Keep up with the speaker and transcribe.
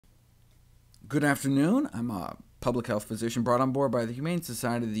Good afternoon. I'm a public health physician brought on board by the Humane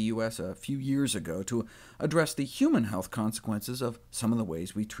Society of the U.S. a few years ago to address the human health consequences of some of the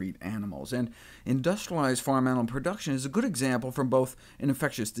ways we treat animals. And industrialized farm animal production is a good example from both an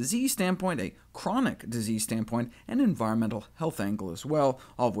infectious disease standpoint, a chronic disease standpoint, and an environmental health angle as well,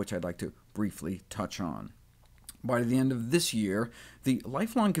 all of which I'd like to briefly touch on. By the end of this year, the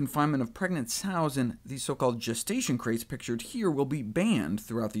lifelong confinement of pregnant sows in these so-called gestation crates pictured here will be banned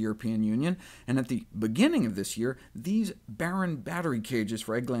throughout the European Union, and at the beginning of this year, these barren battery cages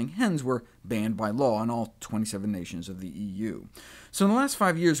for egg-laying hens were banned by law in all 27 nations of the EU. So in the last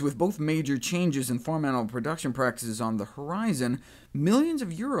 5 years, with both major changes in farm animal production practices on the horizon, millions of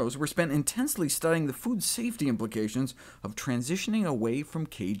euros were spent intensely studying the food safety implications of transitioning away from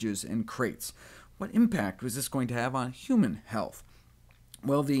cages and crates. What impact was this going to have on human health?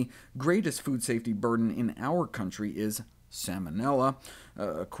 Well, the greatest food safety burden in our country is salmonella.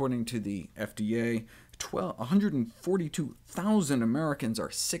 According to the FDA, 142,000 Americans are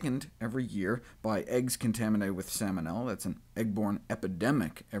sickened every year by eggs contaminated with salmonella. That's an egg-borne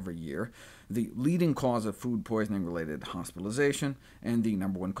epidemic every year, the leading cause of food poisoning-related hospitalization, and the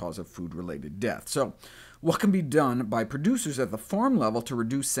 #1 cause of food-related death. So what can be done by producers at the farm level to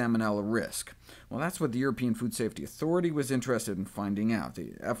reduce salmonella risk? Well, that's what the European Food Safety Authority was interested in finding out.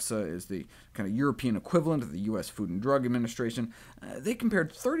 The EFSA is the kind of European equivalent of the U.S. Food and Drug Administration. They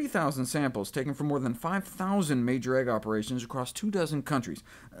compared 30,000 samples taken from more than 5,000 major egg operations across 24 countries,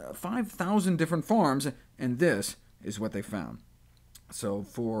 5,000 different farms, and this is what they found. So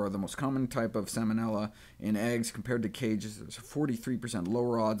for the most common type of salmonella in eggs compared to cages, there's a 43%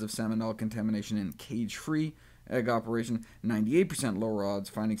 lower odds of salmonella contamination in cage-free egg operation, 98% lower odds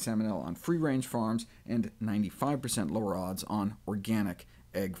finding salmonella on free-range farms, and 95% lower odds on organic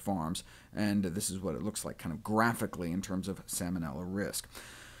egg farms. And this is what it looks like kind of graphically in terms of salmonella risk.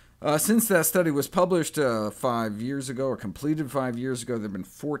 Since that study was published 5 years ago, or completed 5 years ago, there have been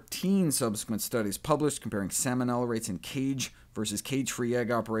 14 subsequent studies published comparing salmonella rates in cage versus cage-free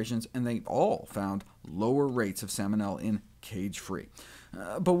egg operations, and they all found lower rates of salmonella in cage-free.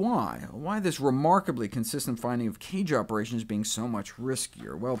 But why? Why this remarkably consistent finding of cage operations being so much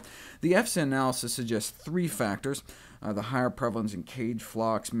riskier? Well, the EFSA analysis suggests 3 factors. The higher prevalence in cage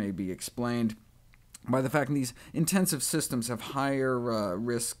flocks may be explained by the fact that these intensive systems have higher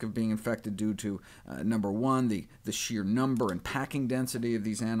risk of being infected due to, #1, the sheer number and packing density of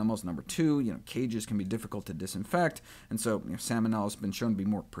these animals. #2, cages can be difficult to disinfect, and so salmonella has been shown to be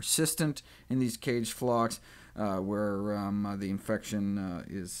more persistent in these cage flocks, where the infection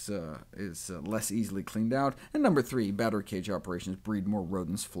is less easily cleaned out. And #3, battery cage operations breed more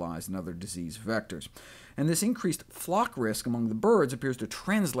rodents, flies, and other disease vectors. And this increased flock risk among the birds appears to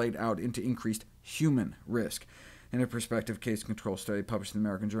translate out into increased human risk. In a prospective case control study published in the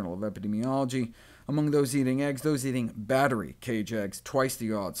American Journal of Epidemiology, among those eating eggs, those eating battery cage eggs, twice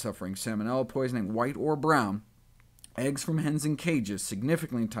the odds suffering salmonella poisoning, white or brown. Eggs from hens in cages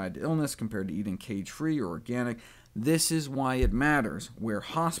significantly tied to illness compared to eating cage-free or organic. This is why it matters where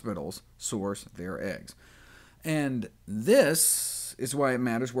hospitals source their eggs. And this is why it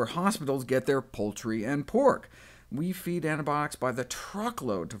matters where hospitals get their poultry and pork. We feed antibiotics by the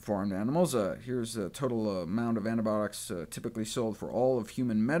truckload to farmed animals. Here's the total amount of antibiotics typically sold for all of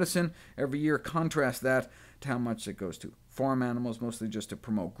human medicine every year. Contrast that to how much it goes to farm animals, mostly just to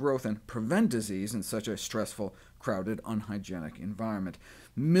promote growth and prevent disease in such a stressful, crowded, unhygienic environment.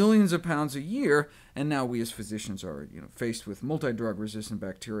 Millions of pounds a year, and now we as physicians are faced with multi-drug-resistant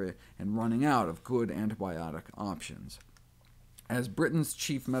bacteria and running out of good antibiotic options. As Britain's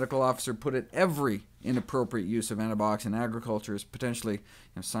chief medical officer put it, every inappropriate use of antibiotics in agriculture is potentially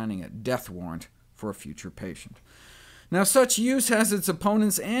signing a death warrant for a future patient. Now, such use has its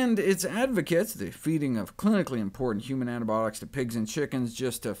opponents and its advocates. The feeding of clinically important human antibiotics to pigs and chickens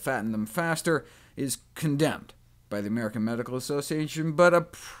just to fatten them faster is condemned by the American Medical Association, but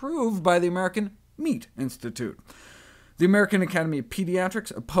approved by the American Meat Institute. The American Academy of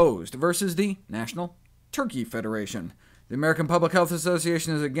Pediatrics opposed, versus the National Turkey Federation. The American Public Health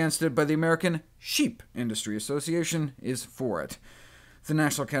Association is against it, but the American Sheep Industry Association is for it. The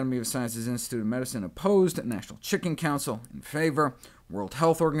National Academy of Sciences Institute of Medicine opposed, National Chicken Council in favor, World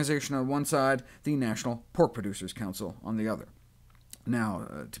Health Organization on one side, the National Pork Producers Council on the other. Now,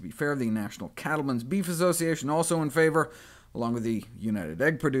 to be fair, the National Cattlemen's Beef Association also in favor, along with the United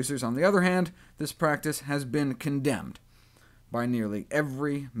Egg Producers. On the other hand, this practice has been condemned by nearly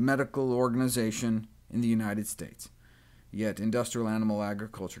every medical organization in the United States. Yet industrial animal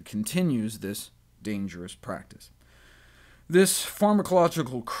agriculture continues this dangerous practice. This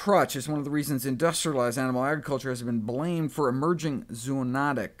pharmacological crutch is one of the reasons industrialized animal agriculture has been blamed for emerging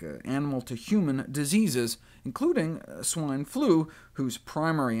zoonotic animal-to-human diseases, including swine flu, whose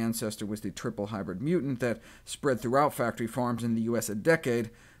primary ancestor was the triple hybrid mutant that spread throughout factory farms in the U.S. a decade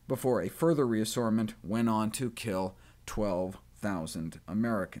before a further reassortment went on to kill 12,000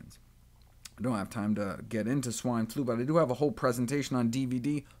 Americans. I don't have time to get into swine flu, but I do have a whole presentation on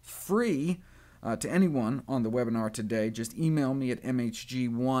DVD free to anyone on the webinar today. Just email me at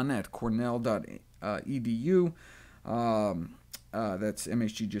mhg1@cornell.edu. That's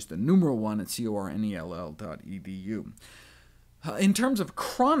MHG, just the numeral 1 at cornell.edu. In terms of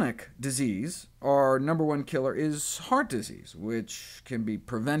chronic disease, our number one killer is heart disease, which can be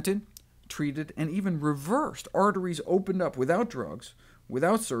prevented, treated, and even reversed. Arteries opened up without drugs,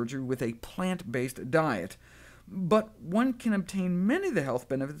 without surgery, with a plant-based diet. But one can obtain many of the health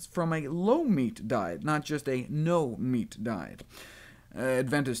benefits from a low-meat diet, not just a no-meat diet.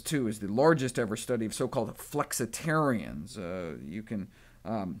 Adventist 2 is the largest ever study of so-called flexitarians. You can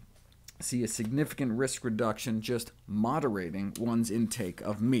see a significant risk reduction just moderating one's intake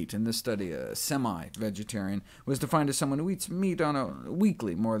of meat. In this study, a semi-vegetarian was defined as someone who eats meat on a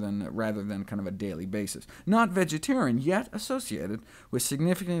weekly rather than kind of a daily basis. Not vegetarian, yet associated with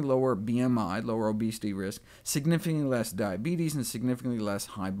significantly lower BMI, lower obesity risk, significantly less diabetes, and significantly less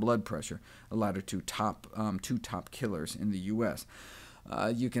high blood pressure, the latter two top killers in the U.S.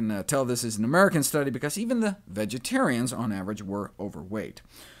 You can tell this is an American study because even the vegetarians, on average, were overweight.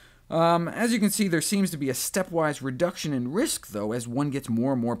 As you can see, there seems to be a stepwise reduction in risk, though, as one gets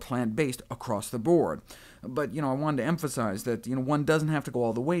more and more plant-based across the board. But I wanted to emphasize that one doesn't have to go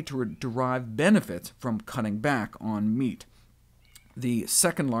all the way to derive benefits from cutting back on meat. The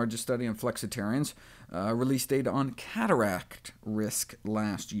second largest study on flexitarians released data on cataract risk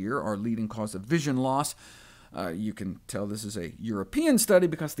last year, our leading cause of vision loss. You can tell this is a European study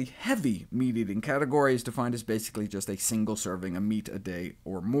because the heavy meat-eating category is defined as basically just a single serving of meat a day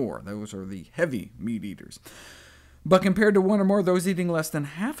or more. Those are the heavy meat-eaters. But compared to one or more of those eating less than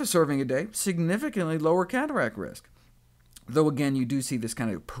half a serving a day, significantly lower cataract risk. Though again, you do see this kind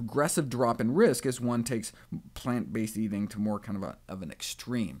of progressive drop in risk as one takes plant-based eating to more kind of an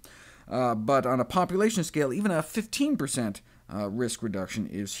extreme. But on a population scale, even a 15% risk reduction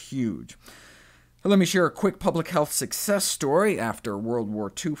is huge. Let me share a quick public health success story. After World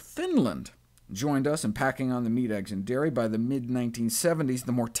War II, Finland joined us in packing on the meat, eggs, and dairy. By the mid-1970s,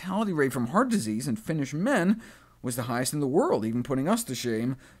 the mortality rate from heart disease in Finnish men was the highest in the world, even putting us to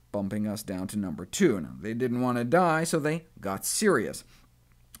shame, bumping us down to number 2. Now, they didn't want to die, so they got serious.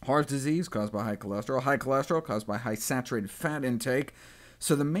 Heart disease caused by high cholesterol caused by high saturated fat intake.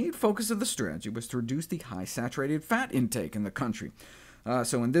 So the main focus of the strategy was to reduce the high saturated fat intake in the country.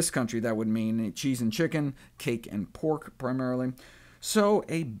 So in this country, that would mean cheese and chicken, cake and pork primarily. So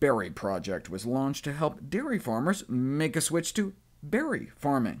a berry project was launched to help dairy farmers make a switch to berry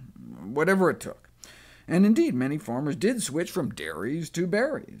farming, whatever it took. And indeed, many farmers did switch from dairies to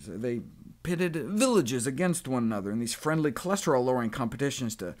berries. They pitted villages against one another in these friendly cholesterol-lowering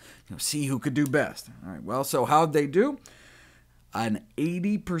competitions to see who could do best. All right, well, so how'd they do? An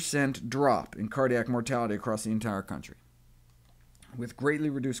 80% drop in cardiac mortality across the entire country. With greatly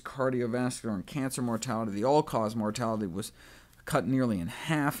reduced cardiovascular and cancer mortality, the all-cause mortality was cut nearly in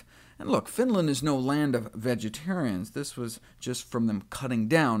half. And look, Finland is no land of vegetarians. This was just from them cutting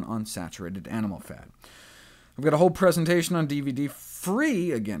down on saturated animal fat. I've got a whole presentation on DVD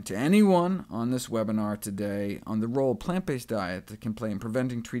free, again, to anyone on this webinar today on the role plant-based diet can play in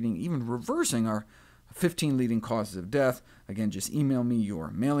preventing, treating, even reversing our 15 leading causes of death. Again, just email me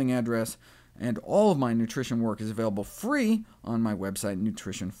your mailing address. And all of my nutrition work is available free on my website,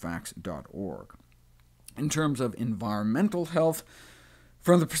 NutritionFacts.org. In terms of environmental health,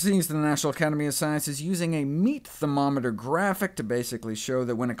 from the proceedings of the National Academy of Sciences, using a meat thermometer graphic to basically show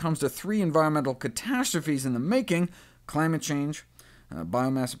that when it comes to 3 environmental catastrophes in the making, climate change,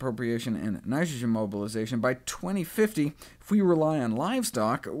 biomass appropriation, and nitrogen mobilization, by 2050, if we rely on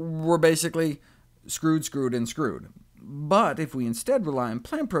livestock, we're basically screwed, and screwed. But if we instead rely on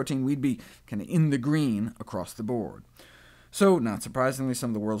plant protein, we'd be kind of in the green across the board. So, not surprisingly,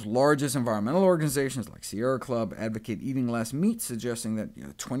 some of the world's largest environmental organizations, like Sierra Club, advocate eating less meat, suggesting that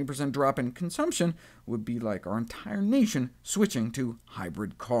a 20% drop in consumption would be like our entire nation switching to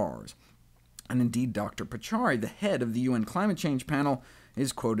hybrid cars. And indeed, Dr. Pachauri, the head of the UN Climate Change Panel,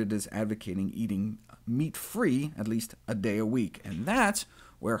 is quoted as advocating eating meat-free at least a day a week, and that's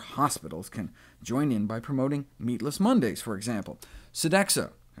where hospitals can join in by promoting Meatless Mondays, for example.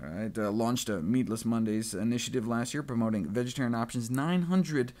 Sodexo launched a Meatless Mondays initiative last year, promoting vegetarian options in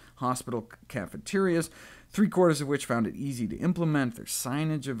 900 hospital cafeterias. 3/4 of which found it easy to implement. There's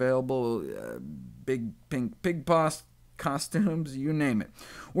signage available, big pink pig costumes, you name it.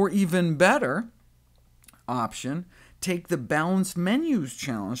 Or even better option, take the Balanced Menus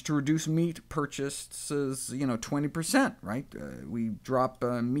challenge to reduce meat purchases 20%, right? We drop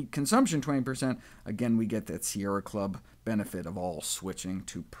meat consumption 20%. Again, we get that Sierra Club benefit of all switching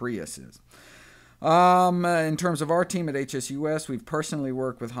to Priuses. In terms of our team at HSUS, we've personally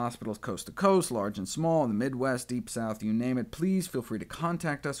worked with hospitals coast to coast, large and small, in the Midwest, Deep South, you name it. Please feel free to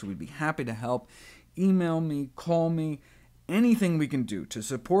contact us. We'd be happy to help. Email me, call me, anything we can do to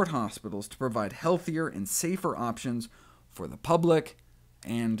support hospitals to provide healthier and safer options for the public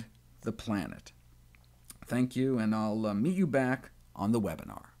and the planet. Thank you, and I'll meet you back on the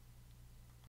webinar.